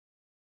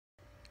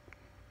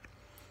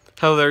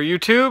Hello there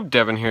YouTube,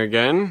 Devin here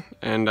again,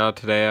 and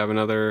today I have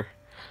another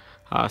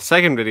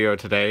second video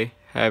today.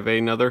 I have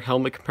another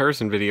helmet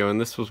comparison video,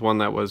 and this was one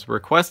that was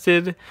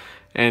requested,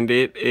 and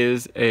it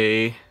is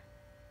a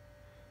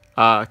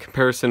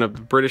comparison of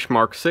the British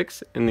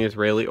Mk6 and the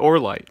Israeli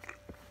orlite.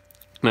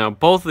 Now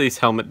both of these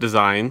helmet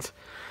designs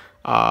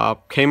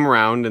came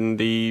around in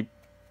the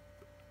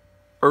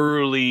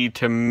early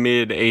to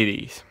mid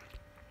 80s.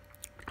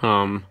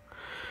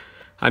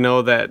 I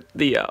know that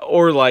the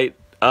orlite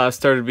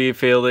started being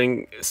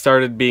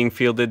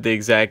fielded. The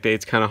exact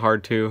date's kind of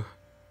hard to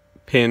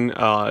pin.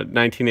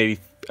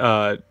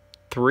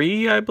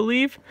 1983, I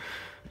believe,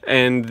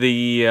 and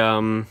the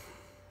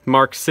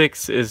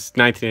Mk6 is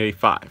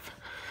 1985.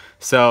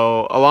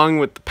 So, along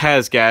with the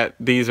PASGAT,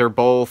 these are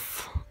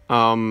both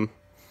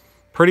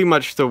pretty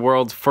much the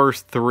world's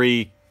first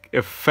three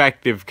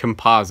effective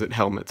composite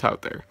helmets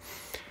out there.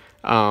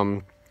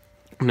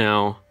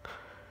 Now,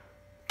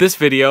 this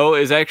video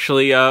is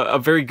actually a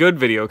very good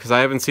video because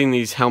I haven't seen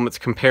these helmets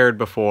compared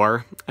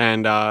before,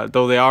 and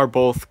though they are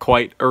both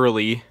quite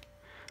early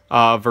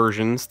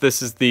versions,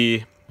 this is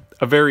a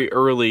very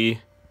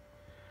early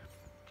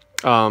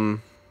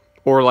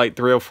orlite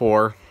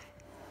 304,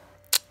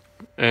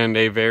 and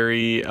a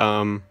very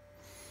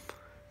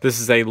this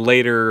is a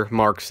later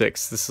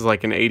Mk6. This is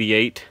like an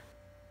 88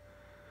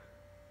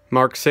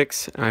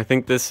 Mk6, and I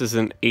think this is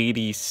an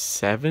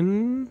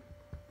 87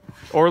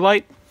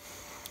 orlite.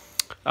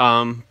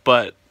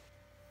 But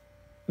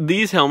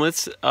these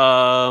helmets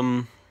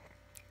were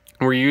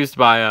used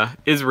by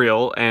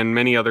Israel and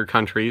many other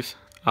countries.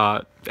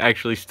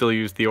 Actually still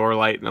use the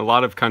orlite, and a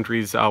lot of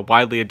countries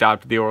widely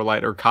adopted the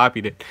orlite or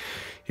copied it.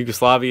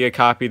 Yugoslavia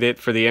copied it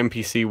for the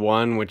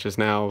Mk6, which is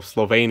now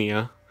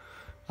Slovenia.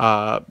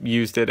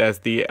 Used it as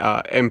the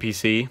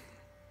Mk6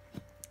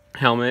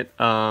 helmet.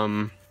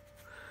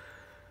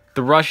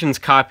 The Russians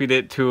copied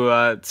it to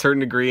a certain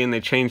degree, and they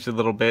changed it a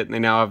little bit, and they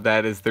now have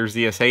that as their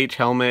ZSH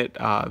helmet.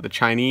 The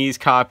Chinese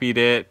copied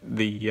it.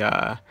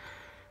 The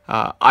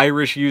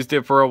Irish used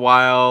it for a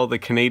while. The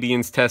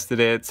Canadians tested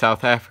it.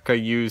 South Africa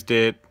used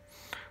it.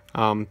 The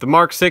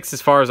Mk6,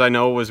 as far as I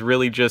know, was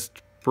really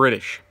just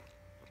British.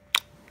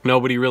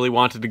 Nobody really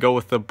wanted to go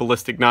with the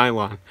ballistic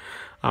nylon.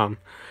 The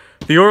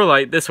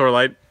orlite, this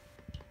orlite,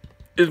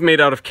 is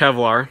made out of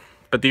Kevlar,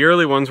 but the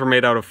early ones were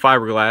made out of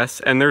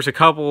fiberglass, and there's a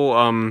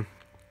couple...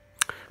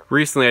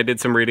 recently I did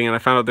some reading, and I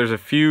found out there's a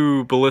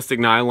few ballistic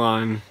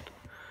nylon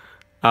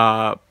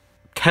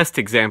test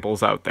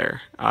examples out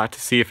there to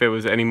see if it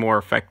was any more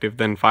effective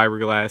than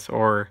fiberglass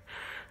or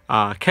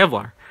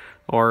Kevlar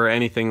or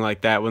anything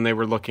like that. When they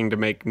were looking to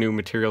make new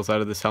materials out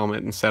of this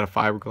helmet instead of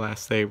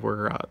fiberglass, they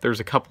were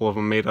there's a couple of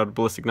them made out of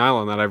ballistic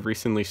nylon that I've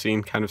recently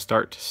seen kind of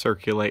start to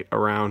circulate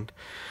around.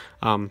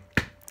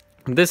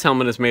 This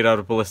helmet is made out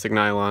of ballistic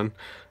nylon.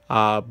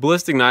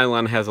 Ballistic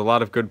nylon has a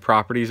lot of good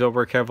properties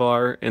over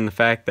Kevlar in the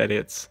fact that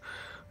it's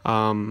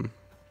a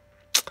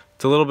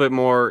little bit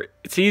more,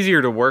 it's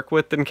easier to work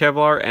with than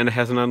Kevlar, and it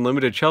has an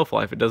unlimited shelf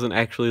life. It doesn't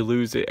actually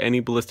lose any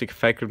ballistic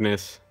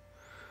effectiveness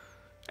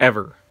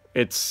ever.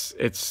 It's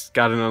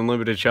got an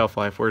unlimited shelf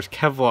life, whereas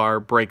Kevlar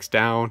breaks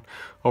down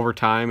over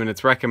time, and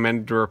it's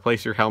recommended to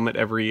replace your helmet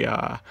every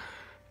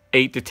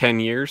 8 to 10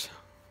 years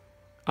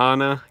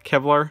on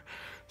Kevlar.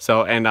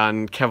 So, and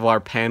on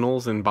Kevlar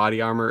panels and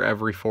body armor,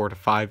 every 4 to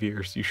 5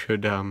 years you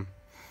should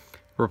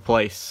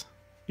replace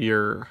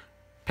your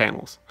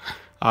panels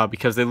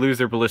because they lose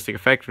their ballistic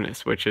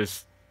effectiveness, which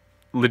is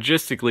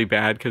logistically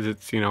bad because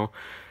it's, you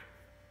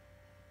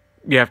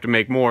have to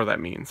make more, that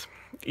means,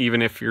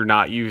 even if you're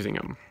not using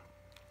them.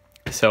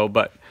 So,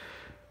 but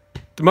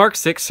the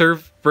Mk6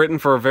 served Britain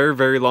for a very,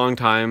 very long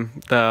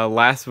time, the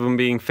last of them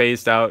being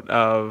phased out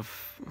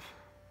of,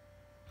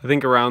 I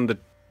think, around the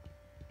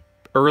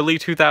early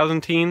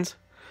 2010s.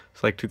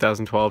 It's like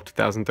 2012,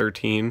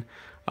 2013.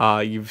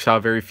 You saw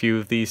very few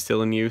of these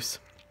still in use,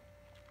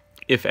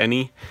 if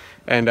any.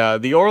 And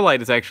the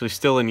orlite is actually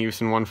still in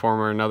use in one form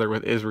or another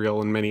with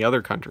Israel and many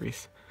other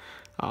countries.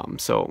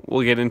 So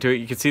we'll get into it.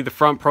 You can see the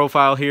front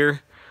profile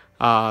here.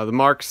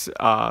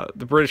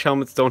 The British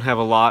helmets don't have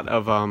a lot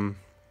of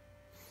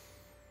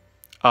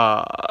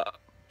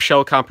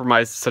shell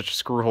compromises such as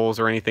screw holes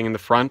or anything in the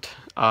front.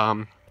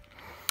 The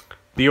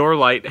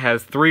orlite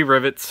has 3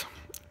 rivets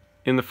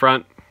in the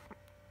front,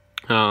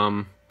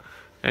 and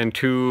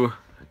two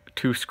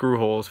screw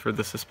holes for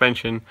the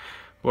suspension,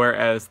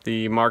 whereas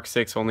the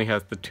Mk6 only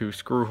has the 2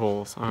 screw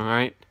holes.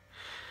 Alright,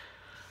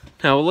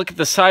 now we'll look at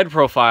the side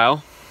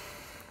profile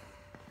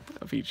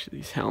of each of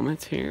these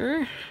helmets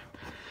here.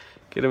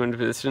 Get them into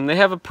position. They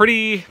have a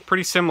pretty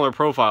similar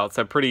profile. It's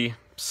a pretty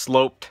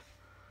sloped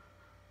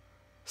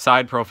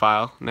side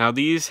profile. Now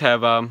these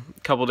have a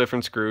couple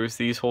different screws.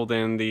 These hold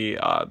in the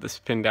this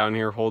pin down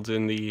here holds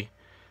in the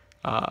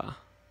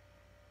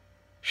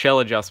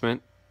shell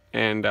adjustment,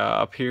 and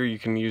up here you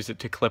can use it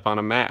to clip on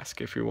a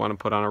mask if you want to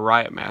put on a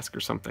riot mask or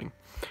something.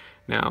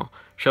 Now,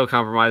 shell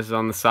compromises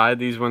on the side.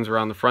 These ones are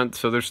on the front,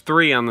 so there's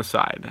 3 on the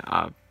side,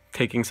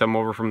 taking some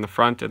over from the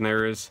front, and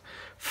there is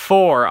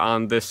 4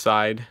 on this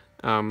side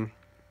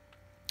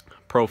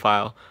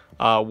profile.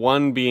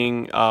 One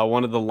being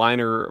one of the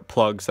liner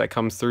plugs that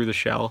comes through the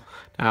shell.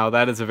 Now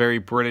that is a very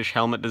British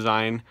helmet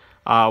design.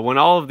 When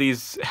all of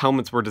these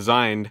helmets were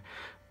designed,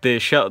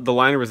 the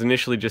liner was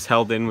initially just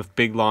held in with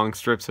big long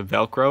strips of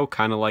Velcro,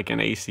 kind of like an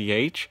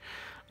ACH.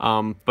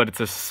 But it's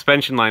a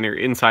suspension liner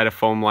inside a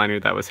foam liner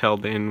that was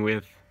held in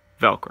with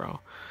Velcro.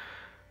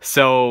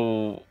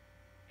 So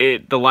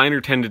the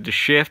liner tended to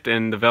shift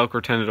and the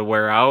Velcro tended to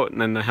wear out,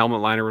 and then the helmet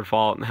liner would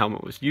fall out and the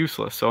helmet was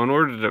useless. So in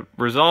order to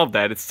resolve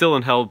that, it's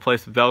still held in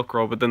place with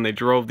Velcro, but then they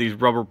drove these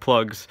rubber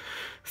plugs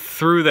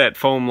through that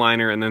foam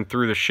liner and then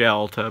through the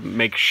shell to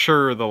make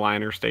sure the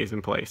liner stays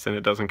in place and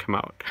it doesn't come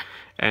out.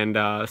 And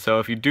so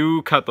if you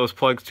do cut those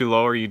plugs too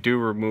low or you do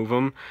remove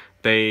them,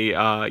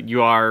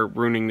 you are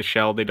ruining the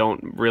shell.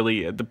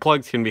 The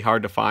plugs can be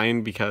hard to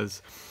find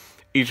because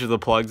each of the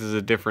plugs is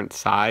a different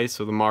size.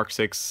 So the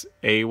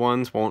Mk6A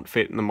ones won't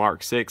fit in the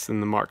Mk6,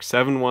 and the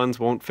Mk7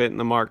 ones won't fit in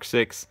the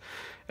Mk6,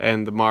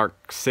 and the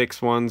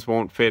Mk6 ones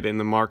won't fit in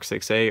the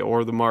Mk6A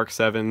or the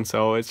Mk7.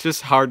 So it's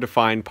just hard to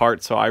find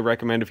parts. So I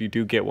recommend if you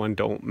do get one,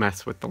 don't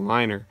mess with the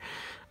liner.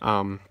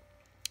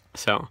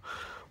 So we'll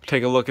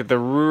take a look at the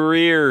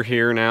rear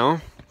here now.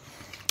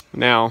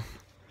 Now,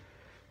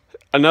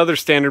 another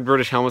standard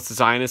British helmet's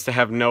design is to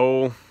have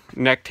no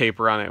neck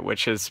taper on it,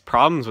 which is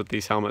problems with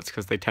these helmets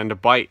because they tend to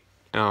bite.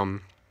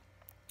 And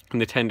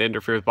they tend to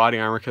interfere with body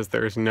armor because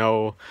there's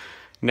no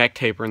neck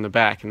taper in the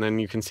back. And then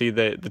you can see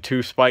the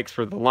two spikes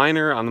for the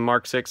liner on the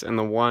Mk6 and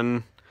the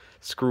one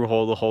screw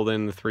hole to hold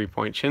in the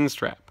 3-point chin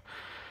strap.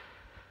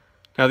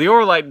 Now the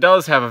orlite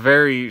does have a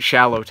very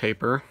shallow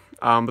taper,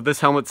 but this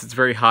helmet sits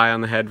very high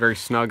on the head, very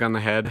snug on the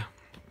head.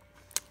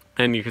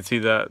 And you can see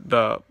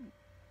the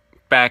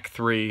back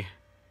 3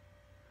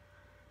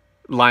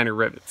 liner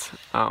rivets.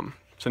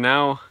 So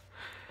now,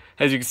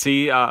 as you can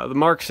see, the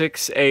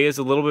Mk6A is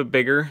a little bit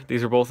bigger.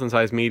 These are both in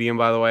size medium,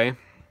 by the way.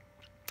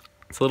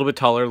 It's a little bit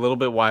taller, a little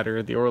bit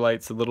wider. The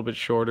orlite's a little bit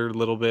shorter, a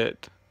little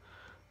bit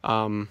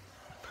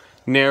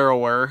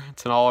narrower.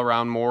 It's an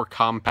all-around more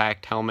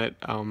compact helmet.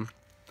 The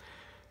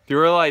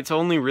orlites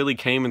only really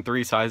came in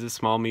 3 sizes,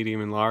 small,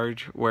 medium, and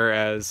large,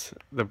 whereas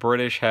the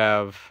British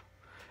have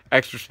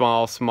extra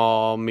small,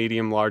 small,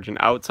 medium, large, and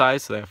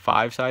outsize, so they have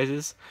 5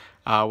 sizes,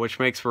 which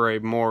makes for a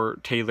more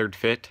tailored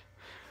fit.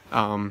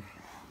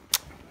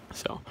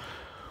 So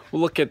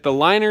we'll look at the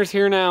liners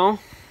here now.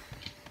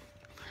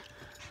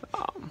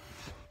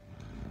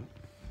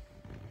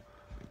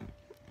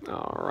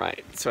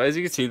 Alright, so as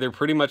you can see, they're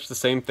pretty much the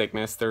same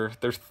thickness.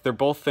 They're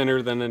both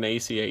thinner than an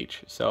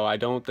ACH, so I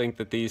don't think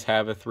that these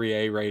have a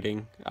 3A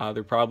rating.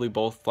 They're probably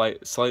both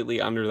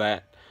slightly under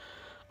that.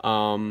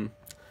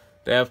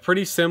 They have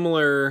pretty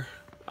similar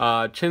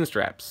chin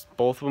straps.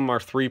 Both of them are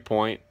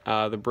 3-point.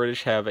 The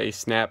British have a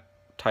snap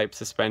type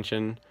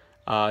suspension,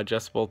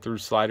 adjustable through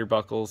slider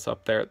buckles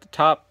up there at the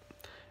top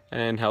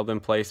and held in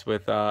place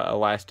with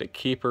elastic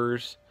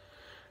keepers.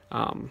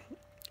 And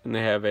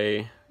they have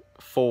a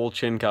full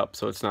chin cup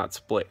so it's not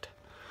split.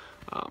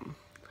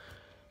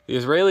 The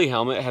Israeli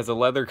helmet has a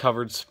leather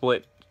covered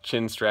split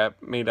chin strap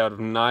made out of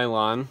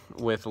nylon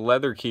with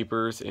leather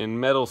keepers in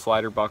metal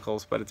slider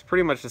buckles, but it's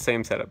pretty much the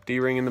same setup.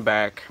 D-ring in the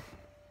back,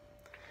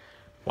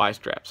 Y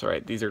straps.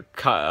 Alright, these are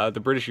the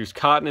British use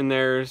cotton in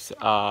theirs.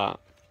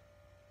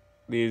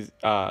 The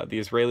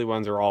Israeli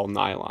ones are all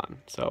nylon.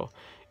 So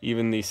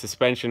even the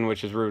suspension,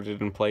 which is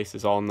rooted in place,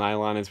 is all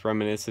nylon. It's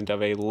reminiscent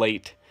of a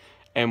late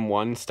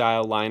M1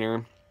 style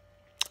liner.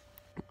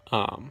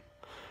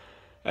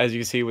 As you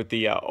can see with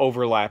the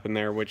overlap in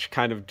there, which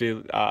kind of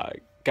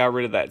got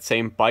rid of that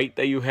same bite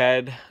that you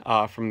had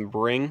from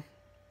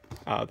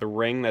the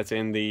ring that's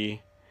in the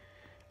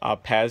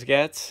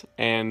Pasgats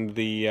and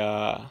the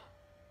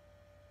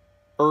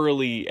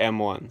early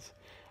M1s.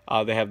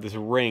 They have this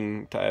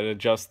ring to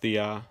adjust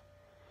the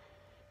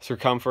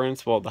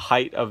circumference, well, the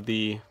height of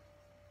the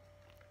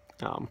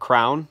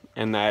crown,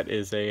 and that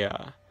is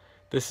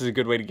this is a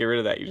good way to get rid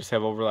of that. You just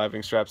have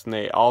overlapping straps,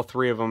 and all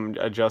 3 of them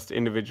adjust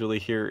individually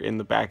here in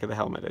the back of the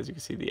helmet. As you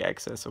can see, the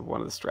excess of one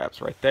of the straps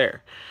right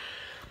there.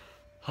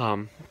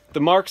 The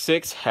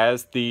Mk6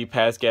 has the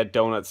Pasgat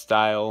donut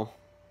style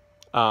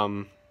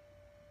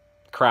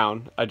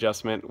crown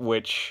adjustment,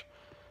 which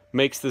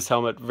makes this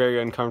helmet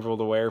very uncomfortable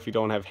to wear if you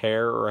don't have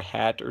hair or a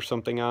hat or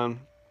something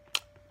on.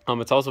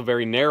 It's also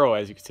very narrow,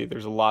 as you can see.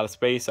 There's a lot of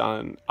space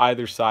on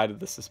either side of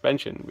the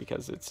suspension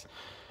because it's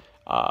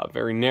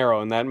very narrow,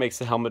 and that makes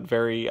the helmet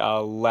very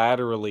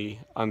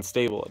laterally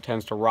unstable. It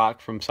tends to rock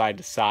from side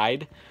to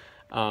side.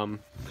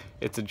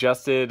 It's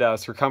adjusted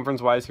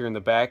circumference-wise here in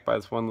the back by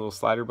this one little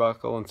slider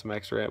buckle and some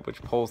extra,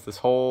 which pulls this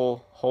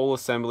whole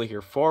assembly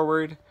here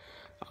forward.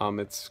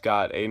 It's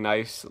got a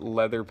nice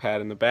leather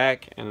pad in the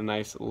back and a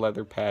nice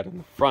leather pad in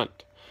the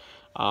front.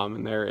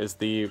 And there is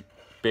the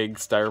big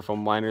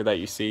styrofoam liner that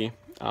you see.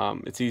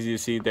 It's easy to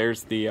see.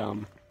 There's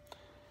the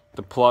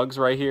plugs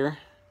right here.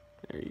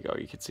 There you go.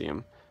 You can see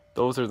them.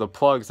 Those are the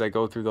plugs that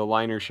go through the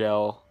liner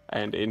shell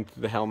and into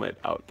the helmet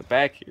out the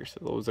back here. So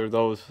those are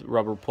those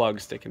rubber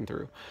plugs sticking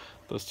through.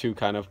 Those 2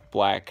 kind of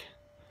black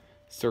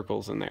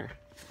circles in there.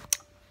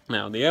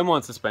 Now, the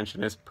M1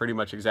 suspension is pretty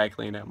much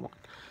exactly an M1.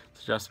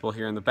 It's adjustable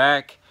here in the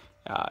back.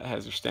 It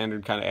has your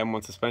standard kind of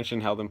M1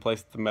 suspension held in place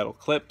with the metal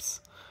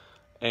clips,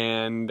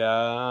 and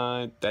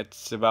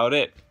that's about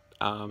it.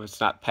 It's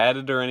not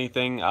padded or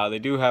anything. They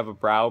do have a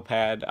brow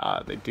pad.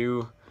 They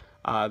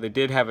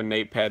did have a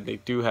nape pad. They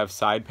do have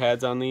side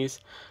pads on these,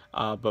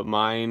 but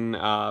mine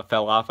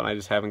fell off, and I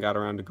just haven't got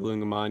around to gluing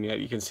them on yet.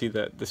 You can see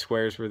the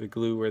squares where the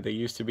glue where they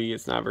used to be.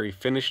 It's not very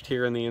finished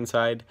here on the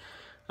inside.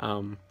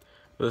 But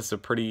this is a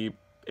pretty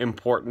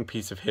important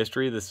piece of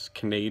history. This is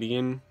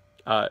Canadian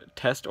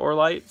test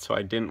orlite, so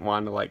I didn't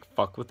want to like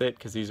fuck with it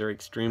because these are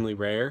extremely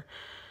rare.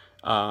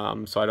 So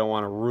I don't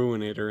want to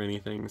ruin it or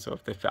anything. So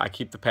if I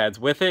keep the pads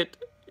with it,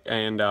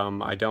 and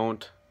I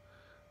don't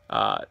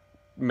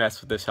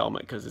mess with this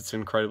helmet because it's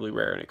incredibly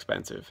rare and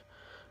expensive.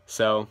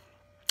 So,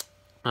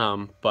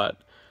 but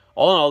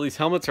all in all, these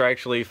helmets are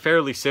actually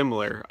fairly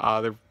similar.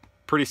 They're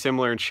pretty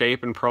similar in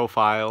shape and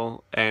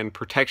profile and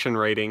protection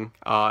rating,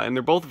 and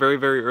they're both very,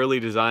 very early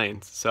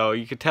designs. So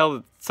you could tell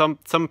that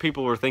some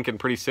people were thinking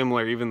pretty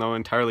similar, even though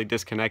entirely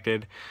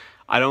disconnected.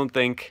 I don't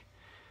think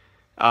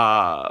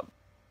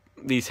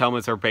these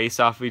helmets are based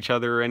off of each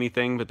other or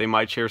anything, but they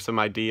might share some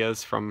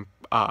ideas from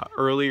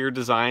earlier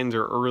designs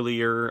or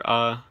earlier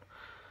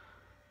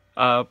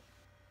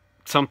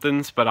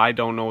somethings, but I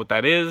don't know what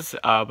that is.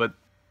 But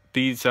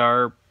these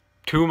are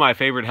two of my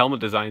favorite helmet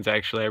designs,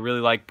 actually. I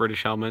really like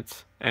British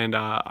helmets, and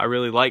I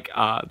really like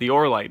the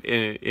orlite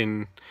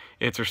in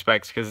its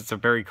respects, because it's a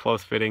very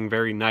close-fitting,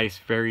 very nice,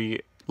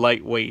 very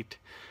lightweight,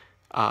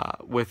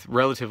 with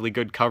relatively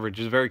good coverage.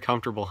 It's a very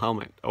comfortable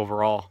helmet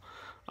overall.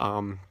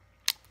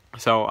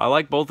 So I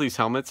like both these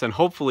helmets, and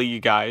hopefully you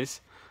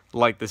guys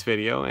like this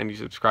video and you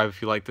subscribe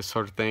if you like this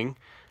sort of thing.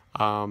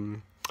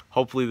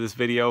 Hopefully this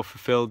video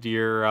fulfilled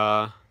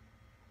your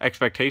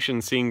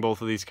expectations, seeing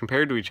both of these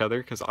compared to each other,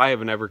 because I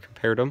haven't ever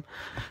compared them.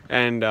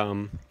 And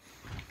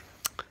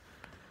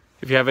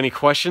if you have any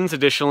questions,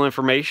 additional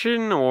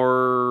information,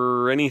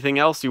 or anything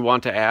else you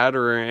want to add,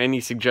 or any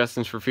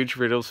suggestions for future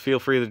videos, feel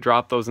free to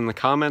drop those in the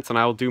comments, and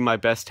I will do my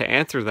best to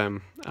answer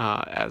them.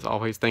 As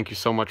always, thank you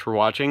so much for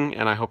watching,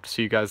 and I hope to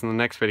see you guys in the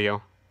next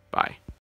video. Bye.